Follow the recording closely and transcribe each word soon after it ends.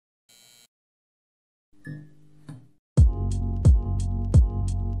So,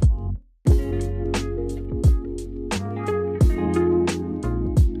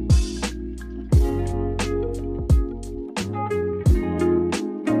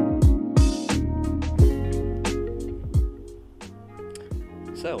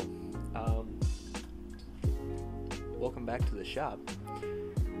 welcome back to the shop.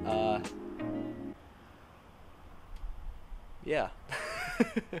 Yeah.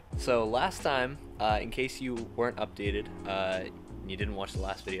 So last time, in case you weren't updated, you didn't watch the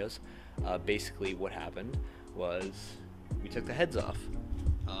last videos, basically what happened was we took the heads off.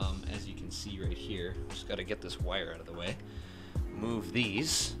 As you can see right here, just gotta get this wire out of the way. Move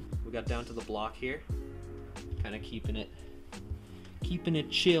these. We got down to the block here, kind of keeping it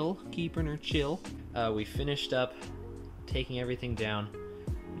chill, keeping her chill. We finished up taking everything down.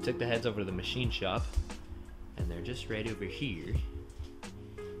 We took the heads over to the machine shop, and they're just right over here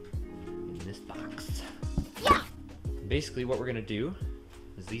in this box. Yeah. Basically what we're gonna do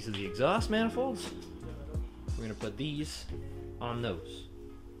is, these are the exhaust manifolds. We're gonna put these on those.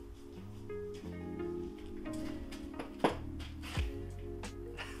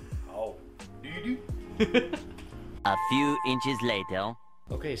 Oh, do. A few inches later.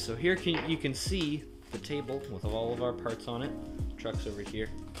 Okay, so here you can see the table with all of our parts on it. Truck's over here.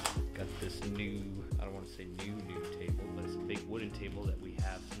 Got this new, I don't want to say new table, but it's a big wooden table that we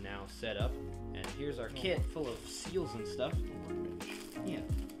have now set up. And here's our kit full of seals and stuff. Yeah.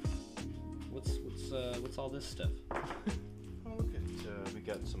 What's all this stuff? Oh, look at, we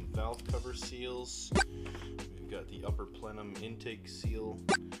got some valve cover seals. We've got the upper plenum intake seal.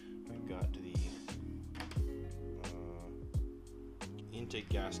 We've got the intake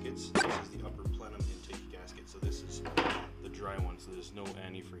gaskets. This is the upper plenum intake gasket. So this is the dry one. So there's no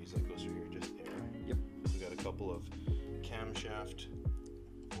antifreeze that goes through here, just air. Yep. So we got a couple of camshaft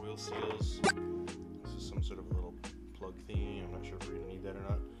oil seals. This is some sort of a little plug thingy. I'm not sure if we're gonna need that or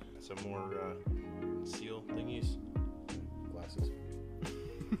not. Some more seal thingies. Glasses.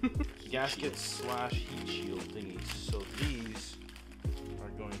 Gaskets slash heat shield thingies. So these are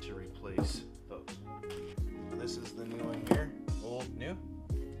going to replace those. So this is the new one here. Old, new?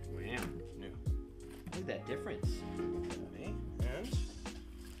 Wow. New. Look at that difference. Okay. And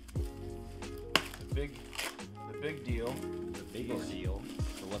the big deal. The big ordeal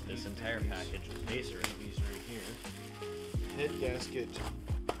for what this entire package was based around. These right here. Head gasket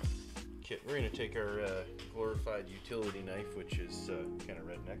kit. We're going to take our glorified utility knife, which is kind of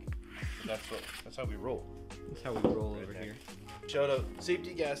redneck. But that's how we roll. That's how we roll over here. Shout out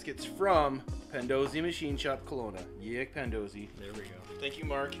safety gaskets from Pandozzi Machine Shop, Kelowna. Yeah, Pandozzi. There we go. Thank you,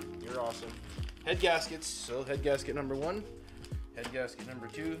 Mark. You're awesome. Head gaskets. So head gasket number 1, head gasket number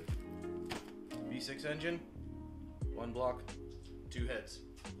 2, V6 engine, 1 block, 2 heads.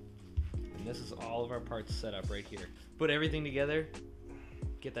 And this is all of our parts set up right here. Put everything together,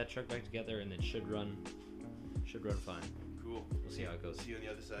 get that truck back together, and it should run fine. Cool. We'll see how it goes. See you on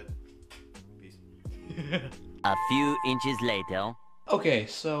the other side. Peace. A few inches later. Okay,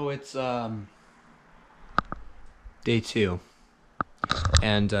 so it's day 2,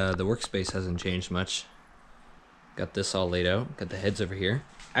 and the workspace hasn't changed much. Got this all laid out. Got the heads over here.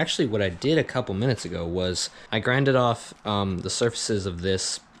 Actually, what I did a couple minutes ago was I grinded off the surfaces of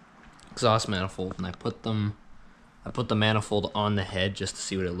this exhaust manifold, and I put the manifold on the head just to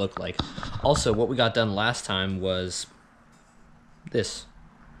see what it looked like. Also, what we got done last time was this.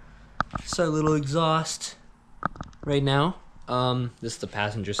 This is our little exhaust right now. This is the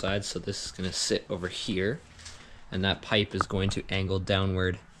passenger side, so this is gonna sit over here, and that pipe is going to angle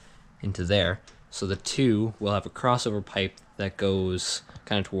downward into there. So the two will have a crossover pipe that goes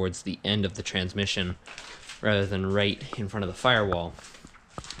kind of towards the end of the transmission rather than right in front of the firewall.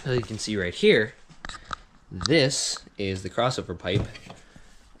 As you can see right here, this is the crossover pipe,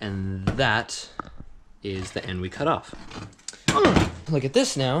 and that is the end we cut off. Look at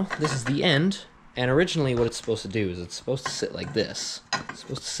this now. This is the end, and originally what it's supposed to do is it's supposed to sit like this. It's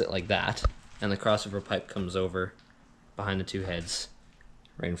supposed to sit like that, and the crossover pipe comes over behind the two heads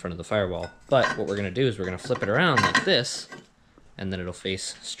right in front of the firewall. But what we're going to do is we're going to flip it around like this, and then it'll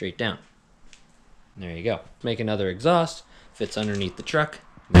face straight down. And there you go. Make another exhaust, fits underneath the truck.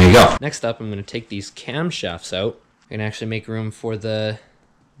 There you go. Next up, I'm going to take these camshafts out and actually make room for the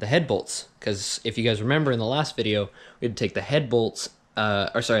head bolts. Because if you guys remember in the last video, we had to take the head bolts,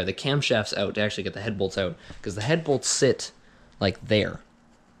 the camshafts out to actually get the head bolts out. Because the head bolts sit like there,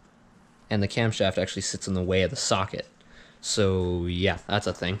 and the camshaft actually sits in the way of the socket. So yeah, that's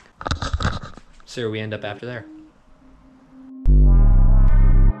a thing. See where we end up after there.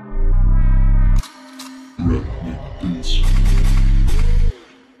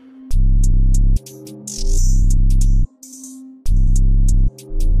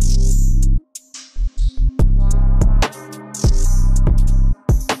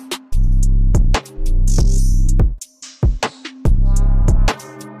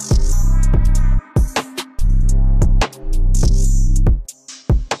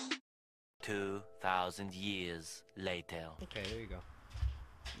 2,000 years later. Okay, there you go.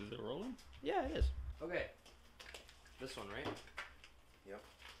 Is it rolling? Yeah, it is. Okay. This one, right? Yep.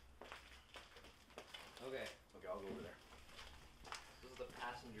 Okay. Okay, I'll go over there. This is the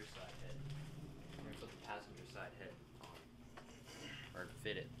passenger side head. We're gonna put the passenger side head on. Or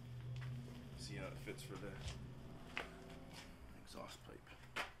fit it. See how it fits for the exhaust pipe.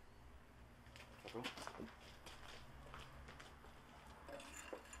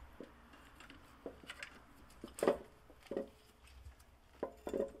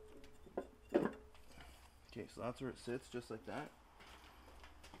 Okay, so that's where it sits, just like that.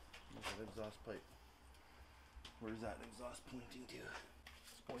 Look at the exhaust pipe. Where's that exhaust pointing to?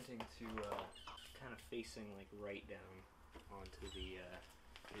 It's pointing to kind of facing like right down onto the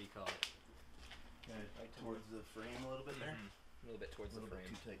what do you call it? Kind of towards the frame a little bit there. A little bit towards A little the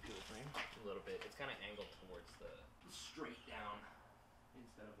bit frame. too tight to the frame. A little bit. It's kind of angled towards the straight down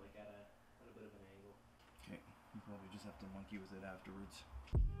instead of like at a bit of an angle. Okay, you probably just have to monkey with it afterwards.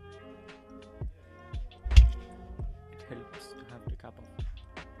 It helps to have the cap off.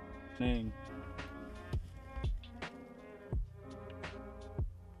 Name.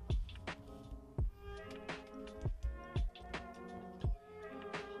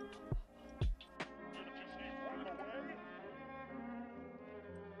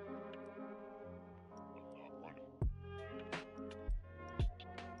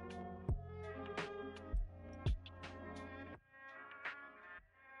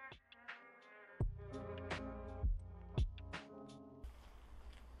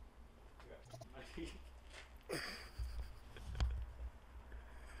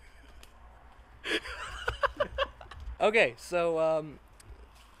 Okay, so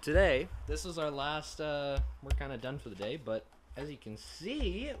today this is our last. We're kind of done for the day, but as you can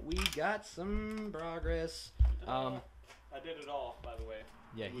see, we got some progress. I did it all, by the way.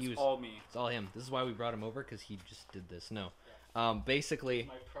 Yeah, it he was all me. It's all him. This is why we brought him over, because he just did this. No, basically,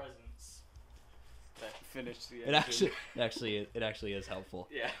 My presence that finished the it engine. actually is helpful.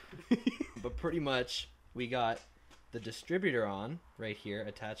 Yeah. But pretty much, we got the distributor on right here,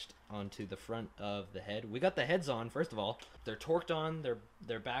 attached onto the front of the head. We got the heads on, first of all. They're torqued on.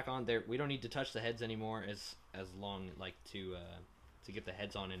 They're back on. We don't need to touch the heads anymore as long like to get the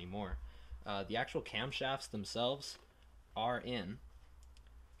heads on anymore. The actual camshafts themselves are in,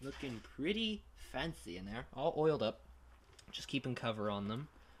 looking pretty fancy in there, all oiled up. Just keeping cover on them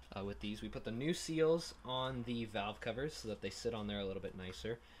with these. We put the new seals on the valve covers so that they sit on there a little bit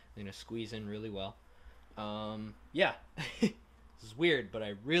nicer. They're gonna squeeze in really well. Yeah, this is weird, but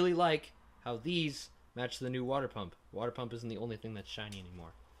I really like how these match the new water pump. Water pump isn't the only thing that's shiny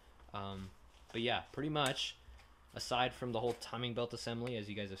anymore. But yeah, pretty much, aside from the whole timing belt assembly, as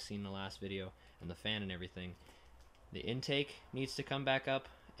you guys have seen in the last video, and the fan and everything, the intake needs to come back up,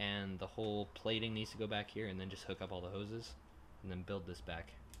 and the whole plating needs to go back here, and then just hook up all the hoses, and then build this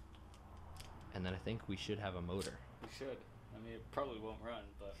back. And then I think we should have a motor. We should. I mean, it probably won't run,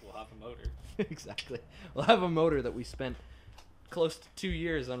 but we'll have a motor. Exactly. We'll have a motor that we spent close to 2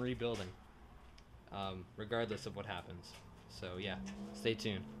 years on rebuilding, regardless of what happens. So yeah, stay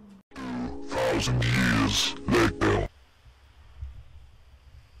tuned. 1,000 years later.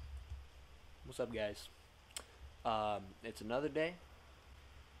 What's up, guys? It's another day.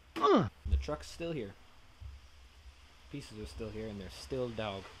 The truck's still here. Pieces are still here, and they're still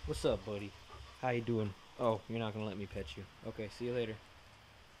dog. What's up, buddy? How you doing? Oh, you're not gonna let me pet you. Okay, see you later.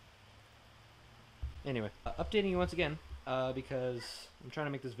 Anyway, updating you once again, because I'm trying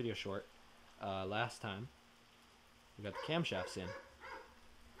to make this video short. Last time, we got the camshafts in.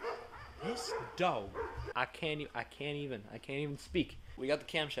 This dog, I can't even speak. We got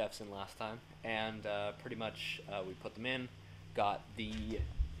the camshafts in last time, and pretty much we put them in. Got the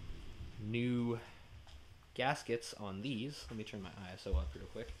new gaskets on these. Let me turn my ISO up real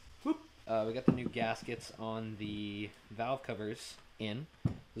quick. Whoop. We got the new gaskets on the valve covers in.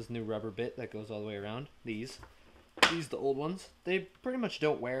 This new rubber bit that goes all the way around. These the old ones. They pretty much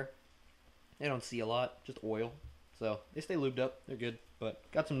don't wear. They don't see a lot, just oil. So they stay lubed up. They're good, but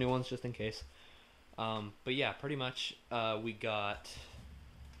got some new ones just in case. But yeah, pretty much we got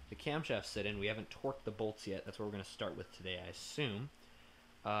the camshaft sit in. We haven't torqued the bolts yet. That's what we're going to start with today, I assume.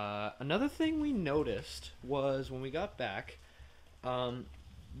 Another thing we noticed was when we got back,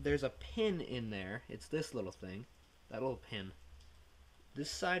 there's a pin in there. It's this little thing, that little pin.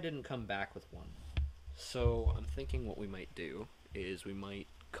 This side didn't come back with one. So I'm thinking what we might do is we might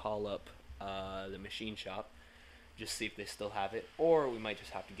call up the machine shop, just see if they still have it, or we might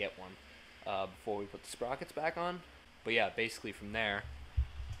just have to get one before we put the sprockets back on. But yeah, basically from there,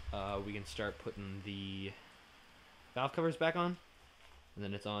 we can start putting the valve covers back on, and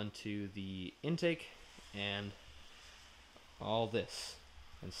then it's on to the intake, and all this,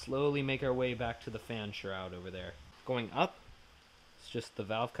 and slowly make our way back to the fan shroud over there. Going up, it's just the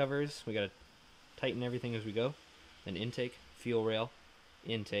valve covers. We gotta tighten everything as we go. Then intake, fuel rail,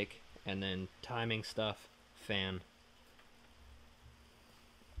 intake, and then timing stuff, fan.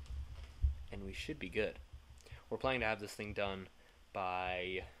 And we should be good. We're planning to have this thing done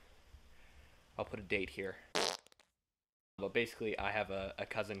by, I'll put a date here. But basically, I have a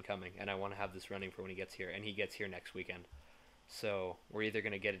cousin coming, and I want to have this running for when he gets here, and he gets here next weekend. So we're either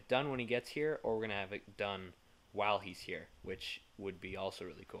going to get it done when he gets here, or we're going to have it done while he's here, which would be also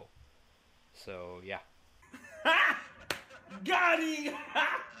really cool. So, yeah. Got him!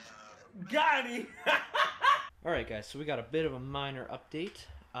 Got him! Alright guys, so we got a bit of a minor update,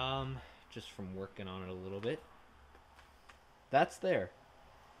 just from working on it a little bit. That's there.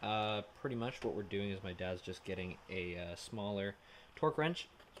 Pretty much what we're doing is my dad's just getting a smaller torque wrench,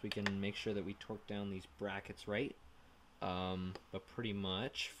 so we can make sure that we torque down these brackets right. But pretty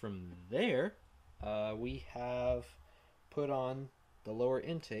much from there, we have put on the lower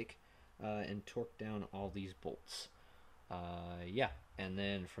intake and torqued down all these bolts. Yeah, and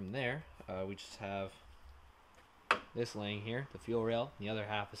then from there, we just have this laying here, the fuel rail, and the other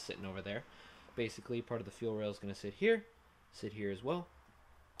half is sitting over there. Basically, part of the fuel rail is going to sit here as well.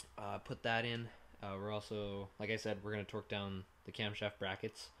 Put that in. We're also, like I said, we're going to torque down the camshaft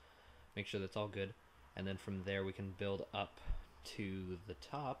brackets, make sure that's all good, and then from there we can build up to the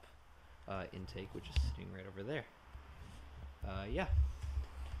top intake, which is sitting right over there. Yeah,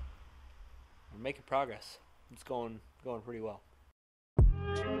 we're making progress. It's going pretty well.